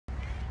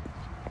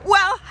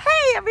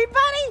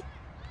everybody!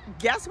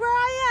 Guess where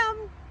I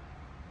am?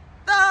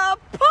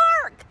 The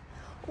park!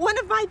 One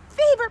of my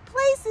favorite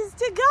places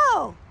to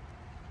go.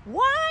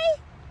 Why?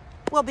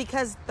 Well,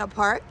 because the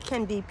park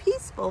can be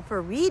peaceful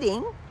for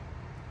reading,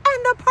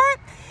 and the park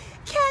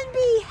can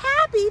be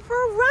happy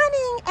for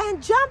running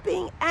and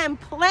jumping and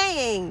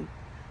playing.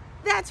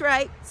 That's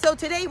right. So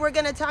today we're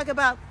going to talk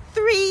about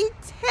 3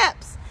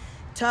 tips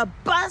to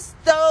bust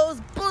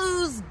those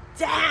blues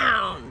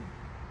down.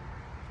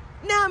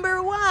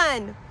 Number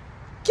 1,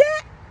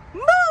 get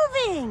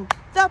moving.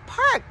 The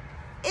park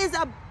is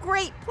a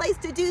great place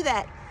to do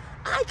that.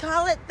 I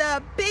call it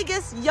the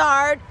biggest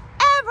yard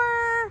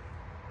ever.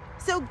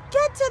 So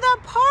get to the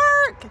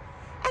park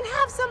and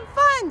have some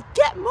fun.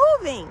 Get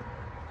moving.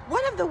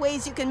 One of the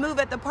ways you can move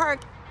at the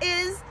park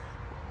is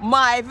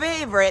my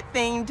favorite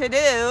thing to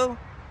do,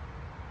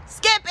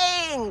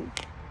 skipping.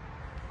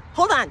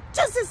 Hold on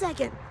just a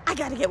second. I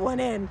gotta get one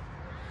in.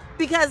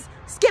 Because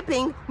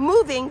skipping,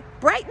 moving,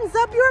 brightens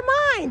up your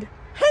mind.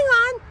 Hang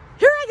on,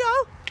 here I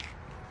go.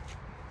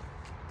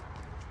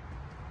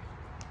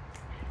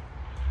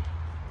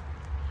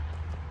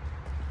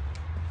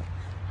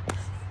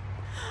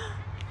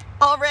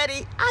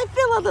 Already, I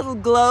feel a little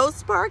glow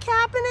spark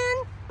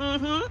happening.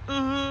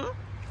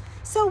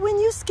 So when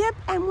you skip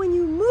and when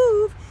you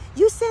move,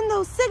 you send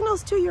those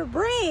signals to your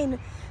brain.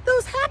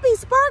 Those happy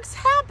sparks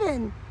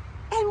happen.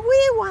 And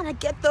we want to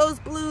get those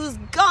blues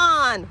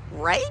gone,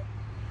 right?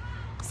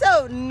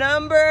 So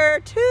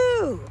number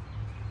 2,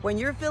 when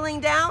you're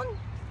feeling down,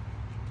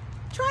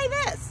 try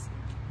this.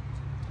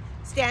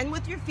 Stand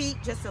with your feet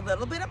just a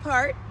little bit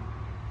apart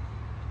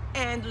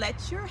and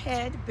let your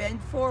head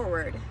bend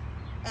forward.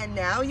 And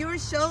now your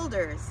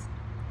shoulders.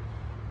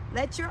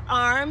 Let your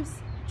arms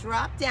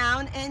drop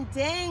down and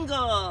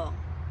dangle.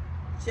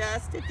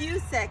 Just a few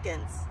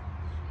seconds.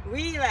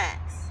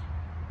 Relax.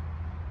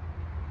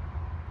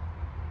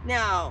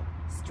 Now,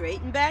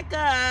 straighten back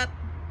up.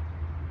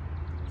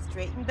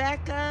 Straighten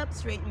back up,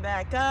 straighten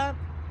back up.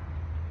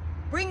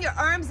 Bring your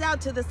arms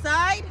out to the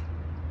side.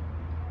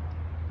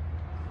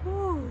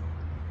 Whew.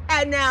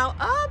 And now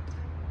up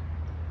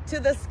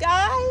to the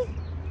sky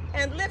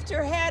and lift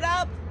your head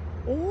up.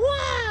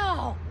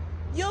 Wow!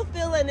 You'll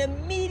feel an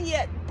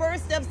immediate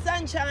burst of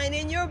sunshine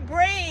in your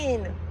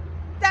brain.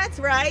 That's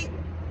right.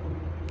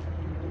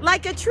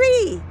 Like a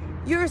tree,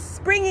 you're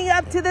springing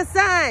up to the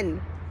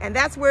sun. And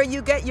that's where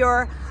you get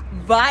your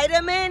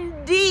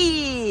vitamin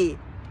D.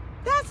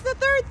 That's the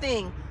 3rd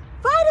thing.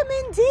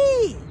 Vitamin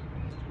D.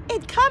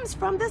 It comes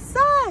from the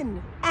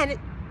sun. And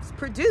it's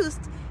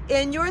produced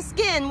in your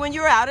skin when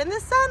you're out in the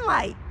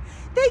sunlight.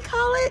 They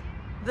call it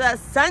the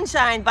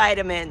sunshine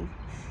vitamin.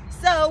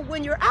 So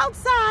when you're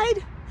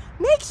outside,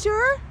 make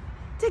sure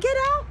to get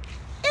out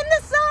in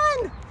the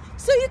sun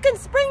so you can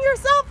spring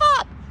yourself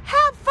up.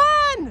 Have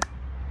fun.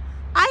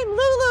 I'm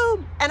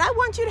LuLu, and I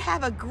want you to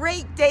have a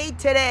great day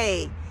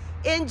today.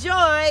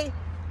 Enjoy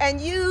and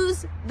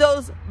use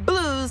those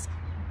blues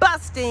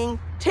busting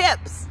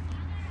tips.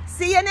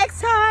 See you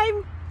next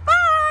time.